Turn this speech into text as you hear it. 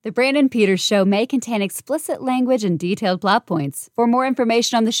The Brandon Peters Show may contain explicit language and detailed plot points. For more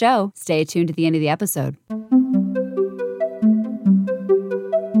information on the show, stay tuned to the end of the episode.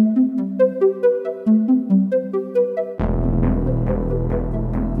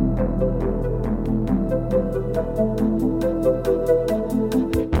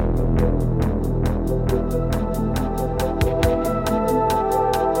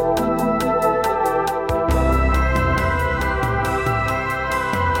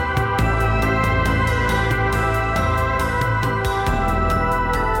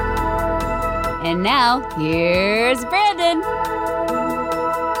 And now, here's Brandon.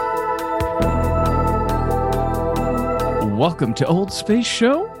 Welcome to Old Space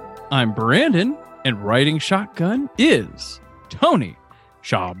Show. I'm Brandon, and riding shotgun is Tony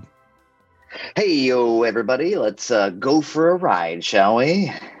Schaub. Hey, yo, everybody. Let's go for a ride, shall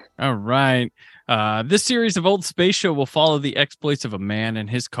we? All right. This series of Old Space Show will follow the exploits of a man and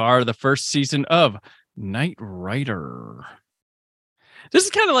his car, the first season of Knight Rider. This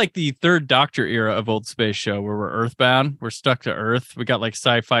is kind of like the third Doctor era of Old Space Show, where we're Earthbound. We're stuck to Earth. We got like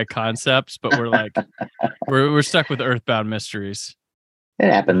sci-fi concepts, but we're like we're stuck with Earthbound mysteries. It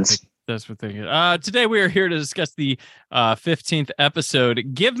happens. That's what they get. Today we are here to discuss the 15th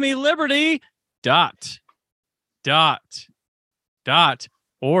episode. Give me liberty. ...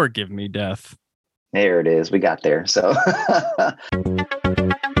 or give me death. There it is. We got there. So.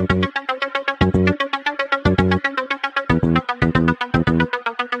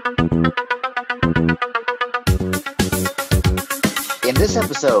 In this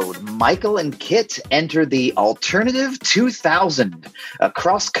episode, Michael and Kit enter the Alternative 2000, a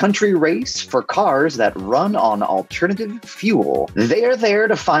cross-country race for cars that run on alternative fuel. They are there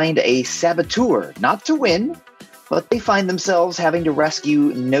to find a saboteur, not to win, but they find themselves having to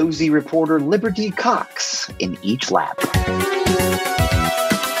rescue nosy reporter Liberty Cox in each lap.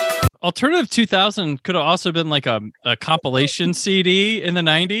 Alternative 2000 could have also been like a compilation CD in the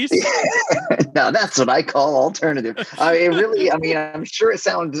 90s. No, that's what I call alternative. I'm sure it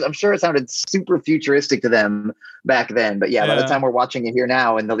sounded super futuristic to them back then. But yeah, by the time we're watching it here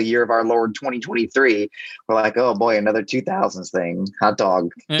now in the year of our Lord 2023, we're like, oh boy, another 2000s thing. Hot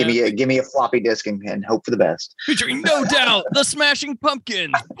dog. Yeah. Give me a floppy disk and hope for the best. Featuring No Doubt, The Smashing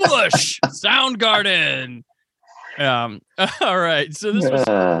Pumpkins, Bush, Soundgarden. All right. So this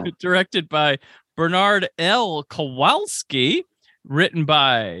was directed by Bernard L. Kowalski, written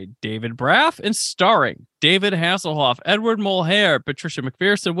by David Braff, and starring David Hasselhoff, Edward Mulhare, Patricia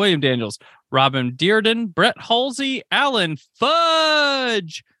McPherson, William Daniels, Robin Dearden, Brett Halsey, Alan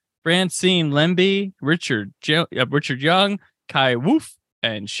Fudge, Francine Lemby, Richard Young, Kai Woof,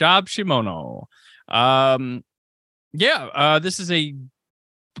 and Shab Shimono. This is a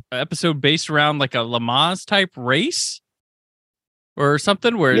episode based around like a Le Mans type race or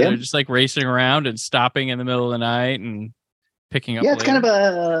something where they're just like racing around and stopping in the middle of the night and picking up. Yeah, it's kind of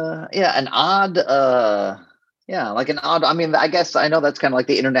an odd. I mean, I guess I know that's kind of like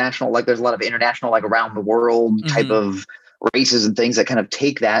the international, like there's a lot of international, like around the world type of races and things that kind of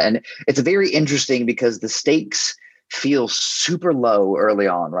take that. And it's very interesting because the stakes feel super low early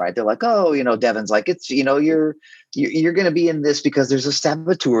on, right? They're like, oh, Devon's like, it's, you're going to be in this because there's a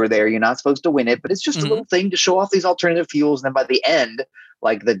saboteur there. You're not supposed to win it, but it's just a little thing to show off these alternative fuels. And then by the end,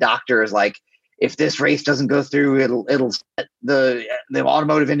 like the doctor is like, if this race doesn't go through, it'll set the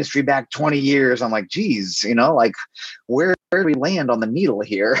automotive industry back 20 years. I'm like, geez, like where do we land on the needle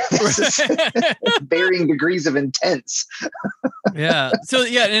here? This is varying degrees of intense. Yeah. So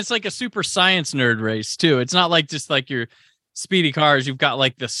yeah, and it's like a super science nerd race too. It's not like just like your speedy cars. You've got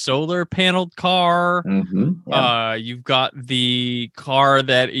like the solar paneled car. You've got the car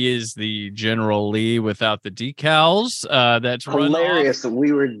that is the General Lee without the decals. That's hilarious.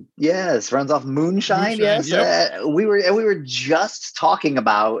 Runs off moonshine. Yes, yep. We were just talking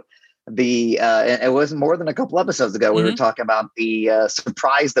about the. It wasn't more than a couple episodes ago. We were talking about the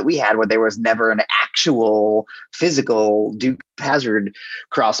surprise that we had where there was never an actual physical Duke Hazzard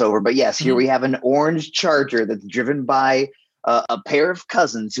crossover. But yes, here we have an orange Charger that's driven by a pair of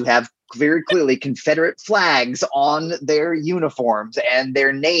cousins who have very clearly Confederate flags on their uniforms, and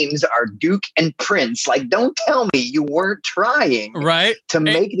their names are Duke and Prince. Like, don't tell me you weren't trying to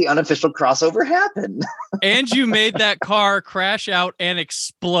make the unofficial crossover happen. And you made that car crash out and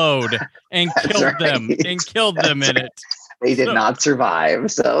explode and killed them in it. They did not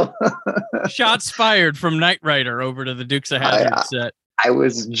survive. So shots fired from Knight Rider over to the Dukes of Hazzard set. I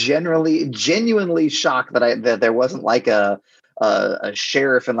was genuinely shocked that there wasn't like a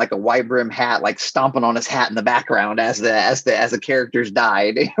sheriff in like a white brim hat, like stomping on his hat in the background as the characters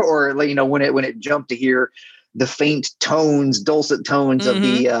died, or when it jumped to hear the faint tones, dulcet tones of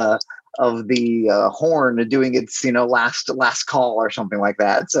the horn doing its last call or something like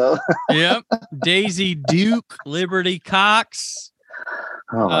that. So yep, Daisy Duke, Liberty Cox.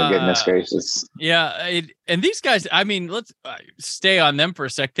 Oh my goodness gracious! Yeah, and these guys, I mean, let's stay on them for a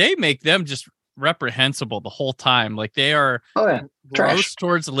sec. They make them just reprehensible the whole time. Like they are gross trash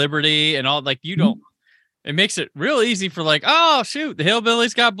towards Liberty and all. Like you don't. It makes it real easy for like, oh shoot, the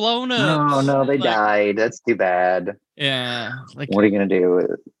hillbillies got blown up. No, they died. That's too bad. Yeah, like what are you gonna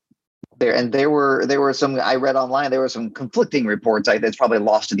do? There were some I read online. There were some conflicting reports. That's probably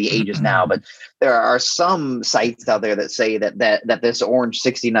lost to the ages now, but there are some sites out there that say that this orange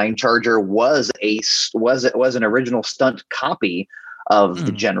 '69 Charger was an original stunt copy of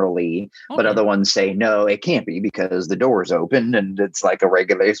the General Lee, but other ones say no, it can't be because the door's open and it's like a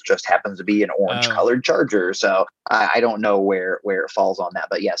regular. It just happens to be an orange colored Charger. So I don't know where it falls on that,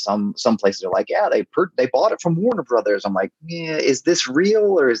 but yeah, some places are like, yeah, they bought it from Warner Brothers. I'm like, yeah, is this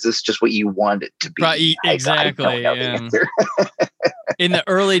real or is this just what you want it to be? Right, exactly. In the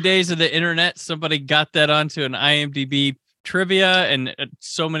early days of the internet, somebody got that onto an IMDb trivia, and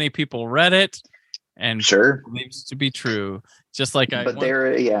so many people read it, and believes it to be true. Just like I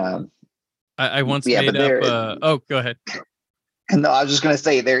once made up. Go ahead. No, I was just going to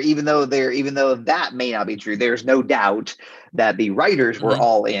say even though that may not be true, there's no doubt that the writers were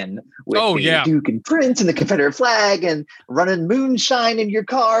all in with Duke and Prince and the Confederate flag and running moonshine in your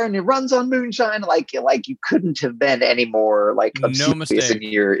car and it runs on moonshine. Like you couldn't have been any more obtuse in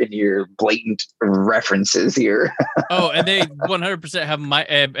your blatant references here. And they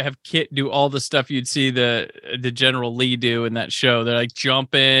 100% have Kit do all the stuff you'd see the General Lee do in that show. They're like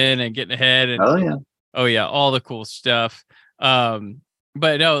jumping and getting ahead and all the cool stuff.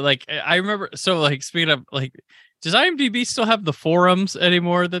 But no, like I remember, so like speaking of like, does IMDb still have the forums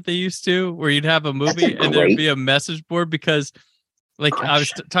anymore that they used to, where you'd have a movie and there'd be a message board? Because like I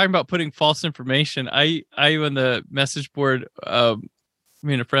was talking about putting false information. I on the message board,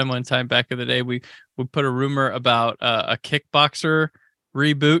 me and a friend one time back in the day, we would put a rumor about a Kickboxer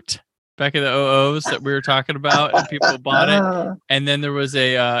reboot back in the 00s that we were talking about, and people bought it. And then there was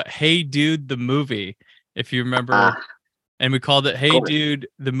a Hey Dude the movie, if you remember. And we called it Hey Dude,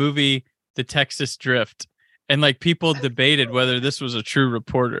 the movie, The Texas Drift. And like people debated whether this was a true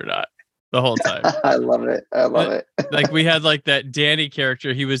report or not the whole time. I love it. Like we had like that Danny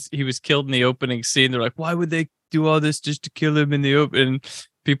character. He was killed in the opening scene. They're like, why would they do all this just to kill him in the open?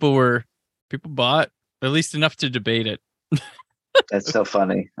 People bought at least enough to debate it. That's so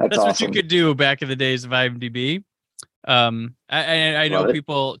funny. That's awesome. What you could do back in the days of IMDb. I know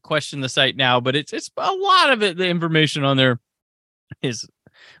people question the site now, but it's a lot of it. The information on there is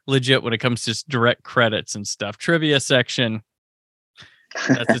legit when it comes to direct credits and stuff. Trivia section,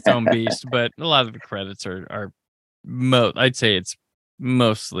 that's its own beast, but a lot of the credits are I'd say it's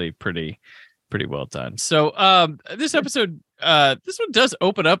mostly pretty well done. So this episode, this one does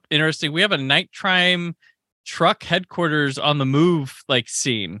open up interesting. We have a nighttime truck headquarters on the move like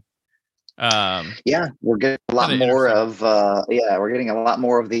scene. We're getting a lot more of the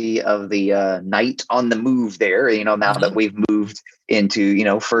night on the move there, now that we've moved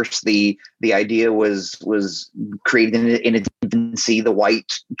into, first the idea was created in its infancy. The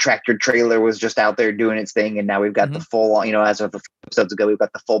white tractor trailer was just out there doing its thing, and now we've got the full, as of a few episodes ago, we've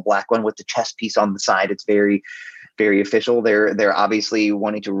got the full black one with the chest piece on the side. It's very, very official. They're obviously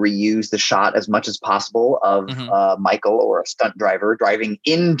wanting to reuse the shot as much as possible of Michael, or a stunt driver, driving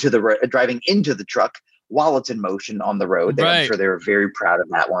into the truck while it's in motion on the road. I'm sure they're very proud of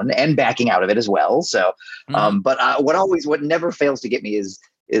that one, and backing out of it as well. So, but what never fails to get me is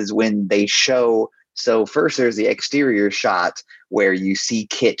when they show. So first there's the exterior shot where you see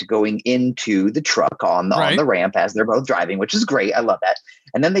Kit going into the truck on the ramp as they're both driving, which is great. I love that.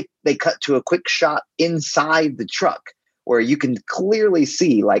 And then they cut to a quick shot inside the truck where you can clearly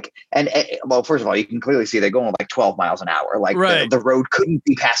see first of all, you can clearly see they're going like 12 miles an hour. Like the road couldn't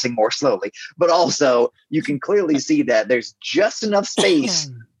be passing more slowly, but also you can clearly see that there's just enough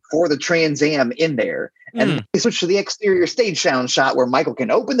space for the Trans Am in there. And they switch to the exterior stage sound shot where Michael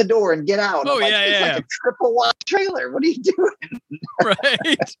can open the door and get out. It's like a triple wide trailer. What are you doing?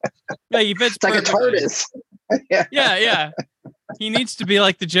 Right. Yeah, you bet. It's like a TARDIS. Yeah. He needs to be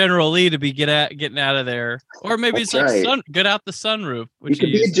like the General Lee to be getting out of there, or maybe it's like get out the sunroof. Which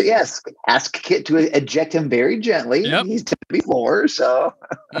ask Kit to eject him very gently. Yep. He's to be floor, so.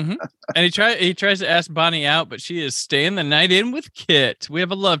 And he tries to ask Bonnie out, but she is staying the night in with Kit. We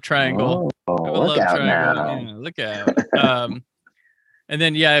have a love triangle. Look out now! Yeah, look out. And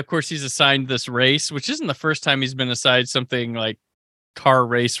then of course he's assigned this race, which isn't the first time he's been assigned something like car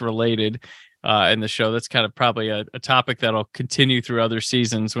race related. in the show. That's kind of probably a topic that'll continue through other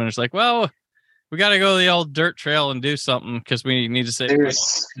seasons when it's like, well, we got to go the old dirt trail and do something because we need to save money.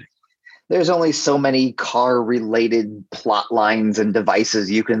 There's only so many car-related plot lines and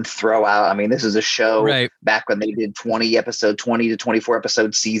devices you can throw out. I mean, this is a show back when they did 20 to 24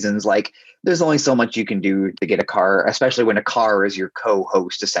 episode seasons. Like, there's only so much you can do to get a car, especially when a car is your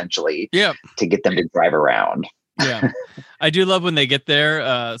co-host, essentially, to get them to drive around. Yeah. I do love when they get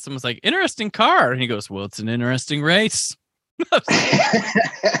there. Someone's like, interesting car. And he goes, well, it's an interesting race. It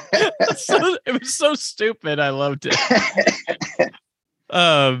was so stupid. I loved it.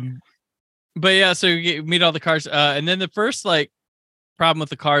 But yeah, so you meet all the cars, and then the first problem with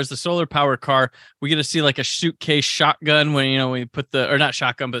the car is the solar power car. We get to see like a suitcase shotgun when we put or not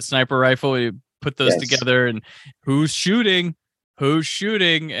shotgun but sniper rifle. We put those together, and who's shooting,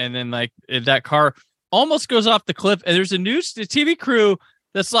 and then like that car almost goes off the cliff. And there's a TV crew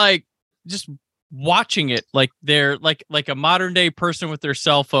that's like just watching it, like they're like a modern day person with their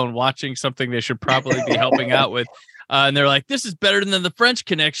cell phone watching something they should probably be helping out with. And they're like, this is better than the French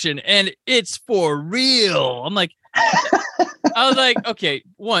Connection, and it's for real. I'm like, I was like, okay,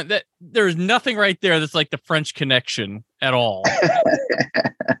 that there's nothing right there that's like the French Connection at all.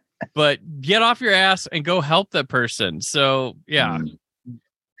 But get off your ass and go help that person. So yeah.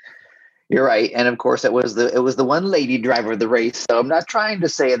 You're right, and of course it was the one lady driver of the race. So I'm not trying to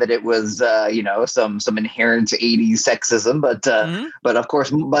say that it was some inherent 80s sexism, but of course,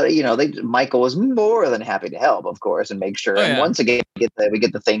 Michael was more than happy to help, of course, and make sure. And once again, we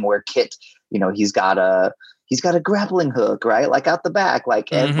get the thing where Kit, he's got a grappling hook, right, like out the back,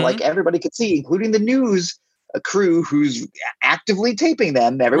 like like everybody could see, including the news crew who's actively taping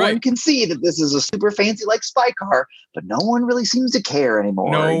them. Everyone can see that this is a super fancy like spy car, but no one really seems to care anymore.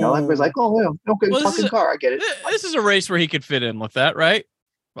 No. Everybody's like, oh, well, okay, fucking car. I get it. This is a race where he could fit in with that, right?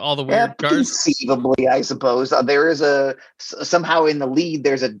 All the weird cars. Conceivably, I suppose. There is somehow in the lead,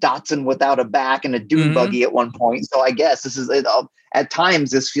 there's a Datsun without a back and a dune buggy at one point. So I guess this is at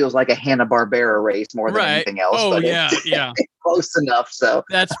times this feels like a Hanna-Barbera race more than anything else. Oh, but yeah. It's close enough. So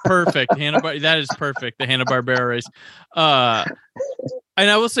that's perfect. That is perfect. The Hanna-Barbera race. And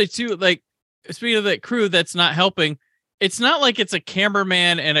I will say too, like, speaking of that crew that's not helping, it's not like it's a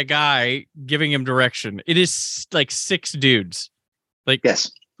cameraman and a guy giving him direction. It is like 6 dudes. Like, yes.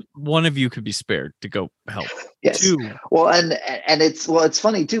 One of you could be spared to go help. Yes. 2. Well, and it's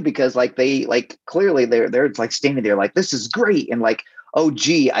funny too, because like they clearly they're like standing there like, this is great. And like, oh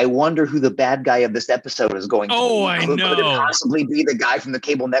gee, I wonder who the bad guy of this episode is going to be. I know. Could it possibly be the guy from the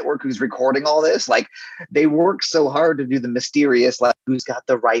cable network who's recording all this? Like, they work so hard to do the mysterious, like who's got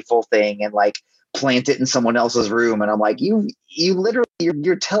the rifle thing and like plant it in someone else's room. And I'm like, you literally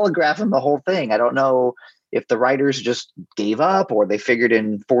you're telegraphing the whole thing. I don't know if the writers just gave up or they figured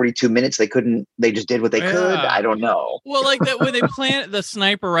in 42 minutes they just did what they could. I don't know. Well, like that when they plant the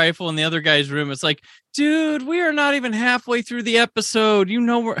sniper rifle in the other guy's room, it's like, dude, we are not even halfway through the episode.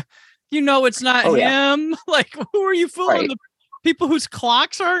 It's not him. Yeah. Like, who are you fooling? Right. The people whose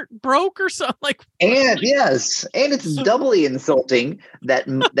clocks aren't broke or something? Like, and yes, and it's doubly insulting that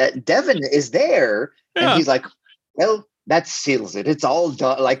Devin is there and he's like, well, that seals it. It's all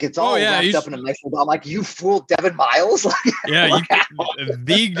done. Like, it's all wrapped up in a nice little. I'm like, you fooled Devin Miles.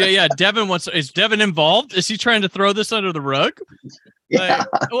 Devin is Devin involved? Is he trying to throw this under the rug? Yeah.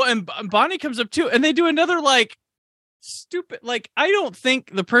 And Bonnie comes up too, and they do another like stupid. Like, I don't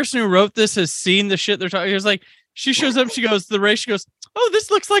think the person who wrote this has seen the shit they're talking. It's like she shows up. She goes, the race. She goes, oh,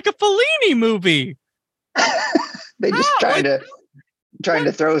 this looks like a Fellini movie. They just trying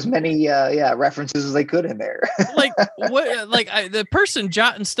to throw as many references as they could in there. Like, what? Like, the person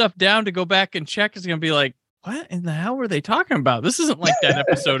jotting stuff down to go back and check is going to be like, what in the hell were they talking about? This isn't like that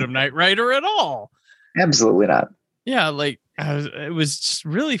episode of Knight Rider at all. Absolutely not. Yeah, like it was just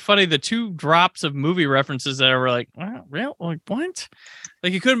really funny. The 2 drops of movie references that were like, real? Like, what?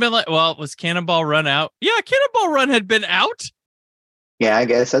 Like, it could have been like, well, was Cannonball Run out? Yeah, Cannonball Run had been out. Yeah, I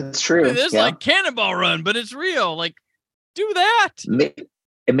guess that's true. It's like Cannonball Run, but it's real. Like, do that.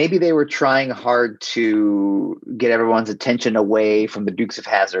 Maybe they were trying hard to get everyone's attention away from the Dukes of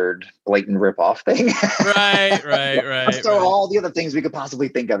Hazzard blatant ripoff thing. Right. Let's throw all the other things we could possibly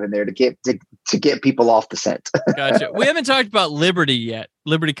think of in there to get people off the scent. Gotcha. We haven't talked about Liberty yet.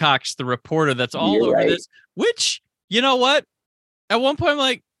 Liberty Cox, the reporter that's all over this. Which, you know what? At one point, I'm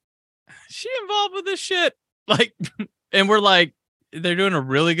like, is she involved with this shit? Like, and we're like, they're doing a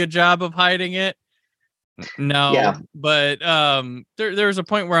really good job of hiding it. No, but there was a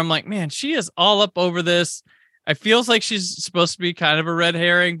point where I'm like, man, she is all up over this. I feels like she's supposed to be kind of a red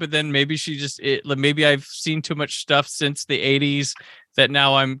herring, but then maybe maybe I've seen too much stuff since the 80s that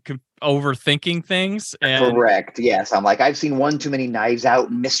now I'm overthinking things. And correct. Yes. I'm like, I've seen one too many Knives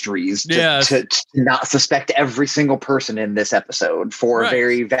Out mysteries to not suspect every single person in this episode for a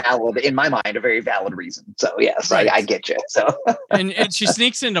very valid, in my mind, a very valid reason. So yes, I get you. So and she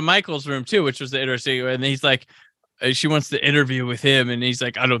sneaks into Michael's room too, which was the interesting. And he's like, she wants to interview with him, and he's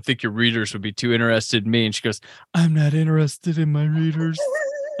like, I don't think your readers would be too interested in me. And she goes, I'm not interested in my readers.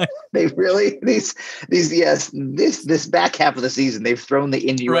 They really this back half of the season, they've thrown the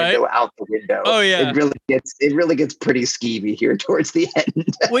innuendo out the window. Oh yeah, it really gets pretty skeevy here towards the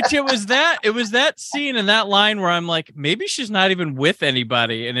end. Which it was that scene and that line where I'm like, maybe she's not even with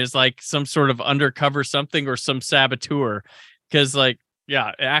anybody and is like some sort of undercover something or some saboteur, because like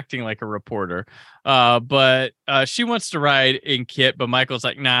acting like a reporter. But she wants to ride in Kit, but Michael's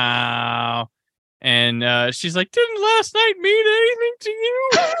like, no. And she's like, didn't last night mean anything to you?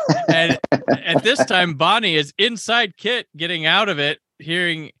 And at this time, Bonnie is inside Kit, getting out of it,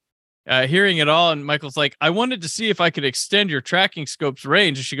 hearing it all. And Michael's like, I wanted to see if I could extend your tracking scope's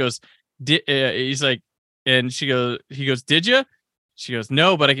range. And she goes, he's like, and he goes, did you? She goes,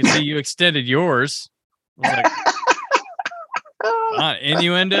 no, but I can see you extended yours. I was like,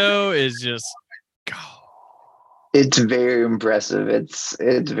 innuendo is just, it's very impressive. It's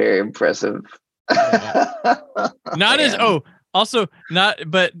very impressive. Not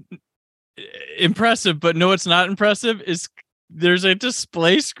but impressive, but no, it's not impressive. Is there's a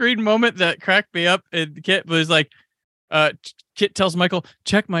display screen moment that cracked me up, and Kit was like, Kit tells Michael,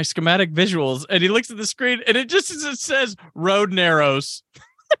 check my schematic visuals, and he looks at the screen and it says road narrows.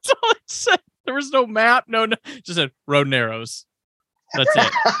 That's all it said. There was no map, it just said road narrows. That's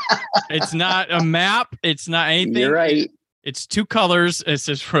it. It's not a map, it's not anything. You're right. It's two colors. It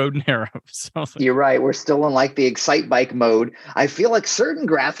says road narrow. So you're right. We're still in like the Excite Bike mode. I feel like certain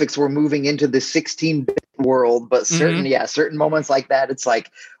graphics were moving into the 16-bit world, but certain moments like that, it's like,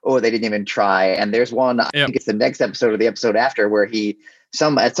 oh, they didn't even try. And there's one, I think it's the next episode or the episode after, where he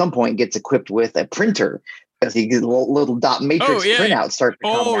at some point gets equipped with a printer, because he gets little dot matrix printouts start to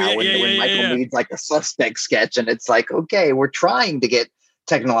come out when Michael needs like a suspect sketch, and it's like, okay, we're trying to get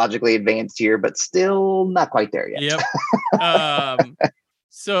technologically advanced here, but still not quite there yet.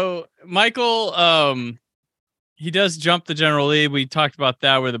 So Michael, he does jump the General Lee. We talked about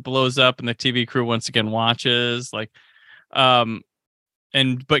that, where it blows up and the TV crew once again watches.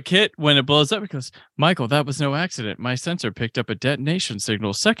 But Kit, when it blows up, he goes, Michael, that was no accident. My sensor picked up a detonation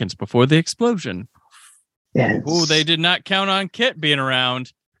signal seconds before the explosion. Yes. Oh, they did not count on Kit being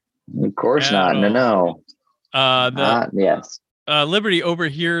around. Of course not. No. Yes. Liberty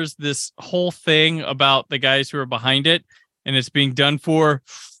overhears this whole thing about the guys who are behind it, and it's being done for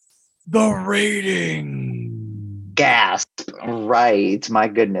the rating. Gasp! Right, my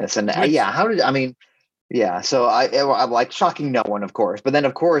goodness, and so I'm like, shocking no one, of course, but then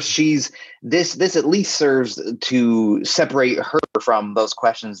of course this at least serves to separate her from those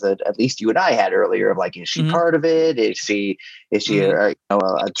questions that at least you and I had earlier of like, is she part of it? Is she a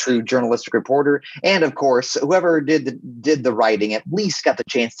true journalistic reporter? And of course, whoever did the writing at least got the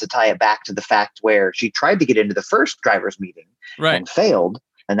chance to tie it back to the fact where she tried to get into the first drivers meeting and failed.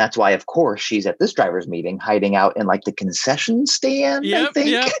 And that's why, of course, she's at this driver's meeting, hiding out in like the concession stand, I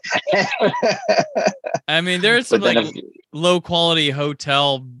think. I mean, there's some low quality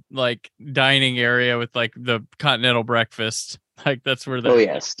hotel, like dining area with like the continental breakfast. Like that's where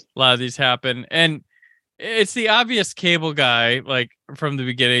a lot of these happen. And it's the obvious cable guy, like from the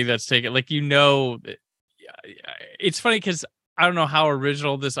beginning, that's taken, like, it's funny because I don't know how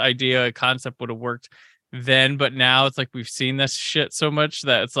original this concept would have worked then, but now it's like we've seen this shit so much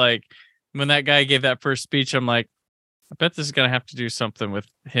that it's like when that guy gave that first speech, I'm like, I bet this is gonna have to do something with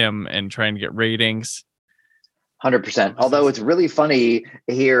him and trying to get ratings. 100%. Although it's really funny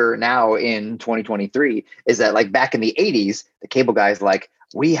here now in 2023 is that like back in the 80s, the cable guy's like,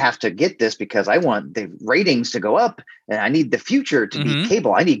 we have to get this because I want the ratings to go up and I need the future to be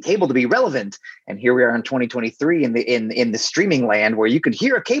cable. I need cable to be relevant. And here we are in 2023 in the streaming land where you could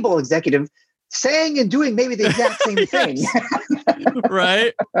hear a cable executive saying and doing maybe the exact same thing.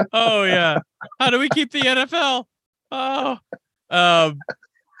 Right. Oh yeah. How do we keep the NFL? Oh,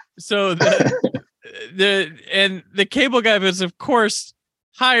 so the cable guy was of course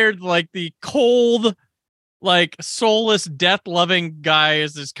hired like the cold, like soulless, death loving guy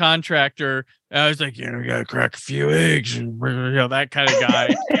as his contractor. I was like, we gotta crack a few eggs, and that kind of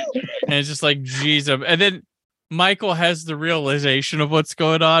guy. And it's just like, geez. And then Michael has the realization of what's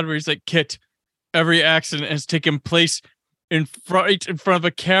going on, where he's like, Kit, every accident has taken place in front of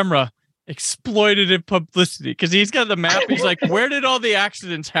a camera, exploitative publicity. Because he's got the map. He's like, where did all the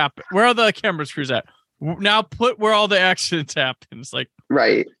accidents happen? Where are the camera screws at? Now put where all the accidents happen. It's like,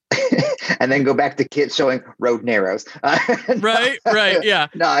 right. and then go back to Kit showing road narrows. Right, yeah.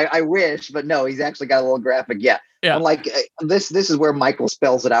 No, I wish, but no, he's actually got a little graphic. Yeah. And like this is where Michael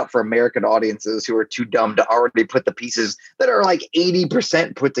spells it out for American audiences who are too dumb to already put the pieces that are like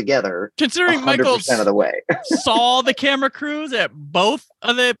 80% put together. Considering 100% Michael of the way saw the camera crews at both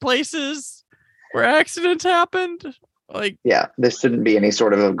of the places where accidents happened. Like, yeah, this shouldn't be any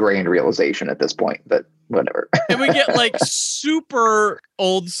sort of a grained realization at this point, but whatever. And we get like super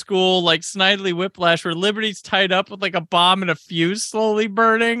old school, like Snidely Whiplash, where Liberty's tied up with like a bomb and a fuse slowly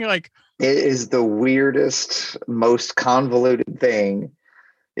burning. Like, it is the weirdest, most convoluted thing.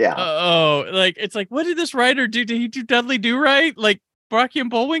 Yeah. Like it's like, what did this writer do? Did he do Dudley Do Right? Like Rocky and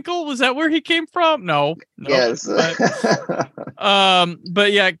Bullwinkle? Was that where he came from? No. Yes.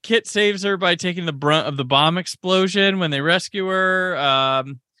 But yeah, Kit saves her by taking the brunt of the bomb explosion when they rescue her.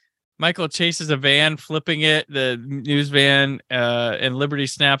 Michael chases a van, flipping it, the news van, and Liberty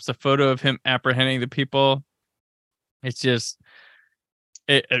snaps a photo of him apprehending the people. It's just,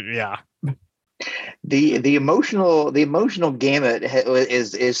 yeah. The emotional gamut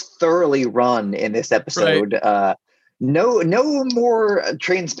is thoroughly run in this episode. Right. No more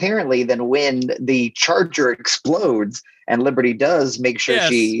transparently than when the Charger explodes and Liberty does make sure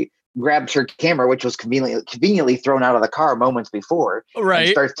she grabs her camera, which was conveniently thrown out of the car moments before, right?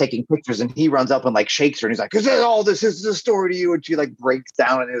 And starts taking pictures, and he runs up and like shakes her, and he's like, "Is that all this is a story to you?" And she like breaks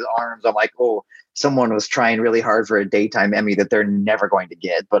down in his arms. I'm like, oh, someone was trying really hard for a daytime Emmy that they're never going to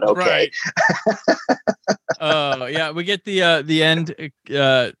get, but okay. Right. Yeah, we get the end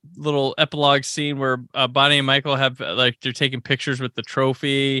little epilogue scene where Bonnie and Michael have like they're taking pictures with the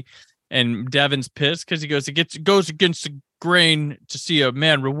trophy, and Devin's pissed because he goes against the grain to see a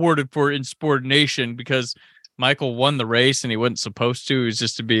man rewarded for insubordination because Michael won the race and he wasn't supposed to. He was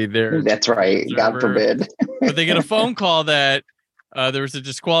just to be there. That's right. God forbid. But they get a phone call that there was a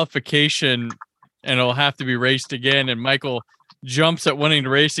disqualification and it'll have to be raced again. And Michael jumps at wanting to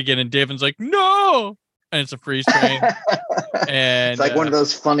race again, and Devin's like, "No!" And it's a freeze frame. And it's like one of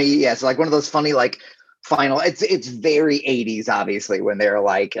those funny, it's like one of those funny like final. It's very 80s, obviously, when they're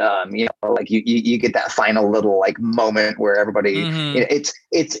like, like you get that final little like moment where everybody,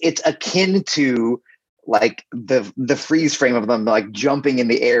 it's akin to like the freeze frame of them like jumping in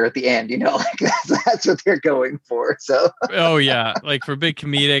the air at the end, like that's what they're going for. So oh yeah, like for big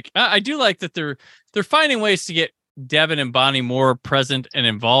comedic. I do like that they're finding ways to get Devin and Bonnie more present and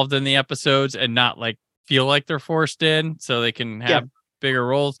involved in the episodes and not like feel like they're forced in, so they can have bigger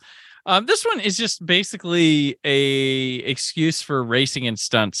roles. This one is just basically a excuse for racing and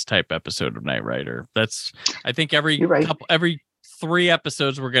stunts type episode of Knight Rider. That's, I think every 3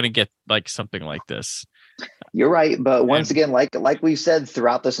 episodes we're going to get like something like this. You're right, but once again, like we've said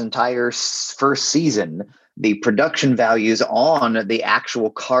throughout this entire first season, the production values on the actual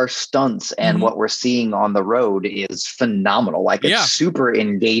car stunts and what we're seeing on the road is phenomenal. Like it's super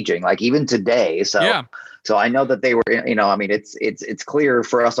engaging, like even today. So, so I know that they were, I mean, it's clear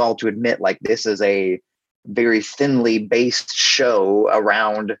for us all to admit, like this is a very thinly based show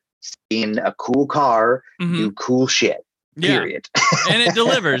around seeing a cool car do cool shit. Period. And it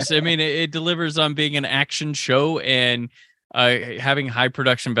delivers. I mean, it delivers on being an action show and having high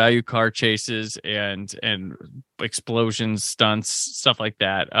production value car chases and explosions, stunts, stuff like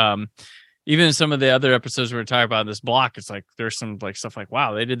that. Even some of the other episodes we're talking about in this block, it's like there's some like stuff like,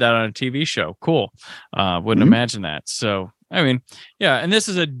 wow, they did that on a TV show. Cool. Wouldn't imagine that. So I mean, and this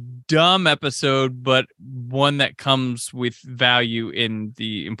is a dumb episode, but one that comes with value in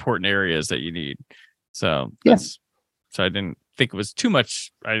the important areas that you need. So so I didn't think it was too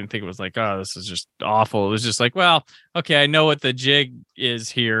much. I didn't think it was like, oh, this is just awful. It was just like, well, okay, I know what the jig is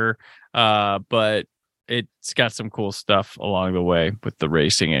here, but it's got some cool stuff along the way with the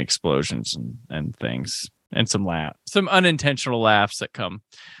racing and explosions and things, and some unintentional laughs that come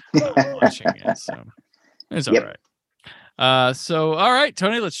watching it. So it's all right. So, all right,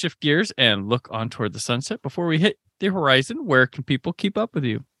 Tony, let's shift gears and look on toward the sunset before we hit the horizon. Where can people keep up with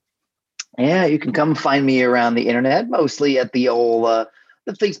you? Yeah, you can come find me around the internet, mostly at the old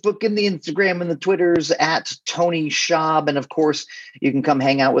the Facebook and the Instagram and the Twitters at Tony Schaub. And of course, you can come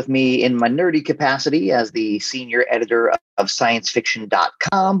hang out with me in my nerdy capacity as the senior editor of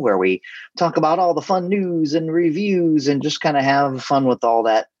sciencefiction.com, where we talk about all the fun news and reviews and just kind of have fun with all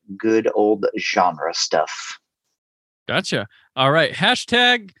that good old genre stuff. Gotcha. All right.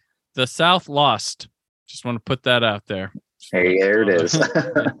 Hashtag the South Lost. Just want to put that out there. Hey, there it is.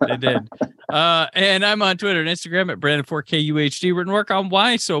 They did. And I'm on Twitter and Instagram at Brandon4KUHD. Written work on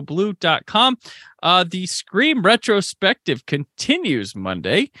whysoblue.com. The Scream retrospective continues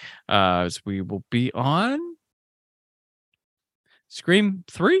Monday, as we will be on Scream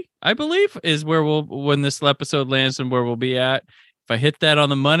 3, I believe, is where when this episode lands and where we'll be at. If I hit that on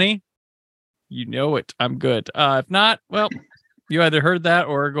the money, you know it. I'm good. If not, well, you either heard that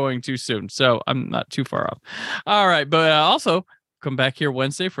or are going too soon. So I'm not too far off. All right. But also come back here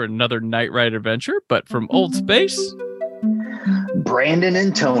Wednesday for another Night Ride adventure. But from Old Space, Brandon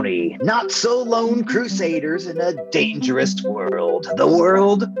and Tony, not so lone crusaders in a dangerous world. The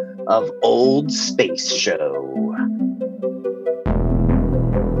world of Old Space Show.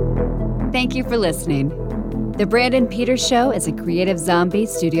 Thank you for listening. The Brandon Peters Show is a Creative Zombie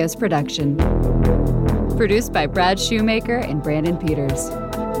Studios production. Produced by Brad Shoemaker and Brandon Peters.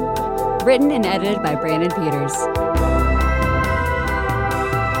 Written and edited by Brandon Peters.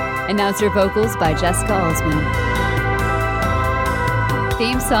 Announcer vocals by Jessica Alsman.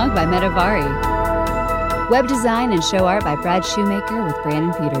 Theme song by Metavari. Web design and show art by Brad Shoemaker with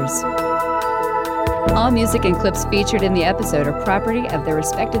Brandon Peters. All music and clips featured in the episode are property of their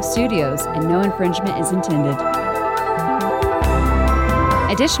respective studios, and no infringement is intended.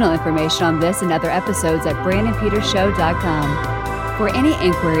 Additional information on this and other episodes at BrandonPetersShow.com. For any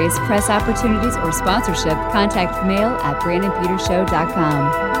inquiries, press opportunities, or sponsorship, contact mail at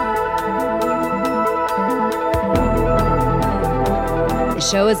BrandonPetersShow.com. The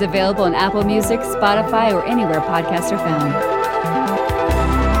show is available on Apple Music, Spotify, or anywhere podcasts are found.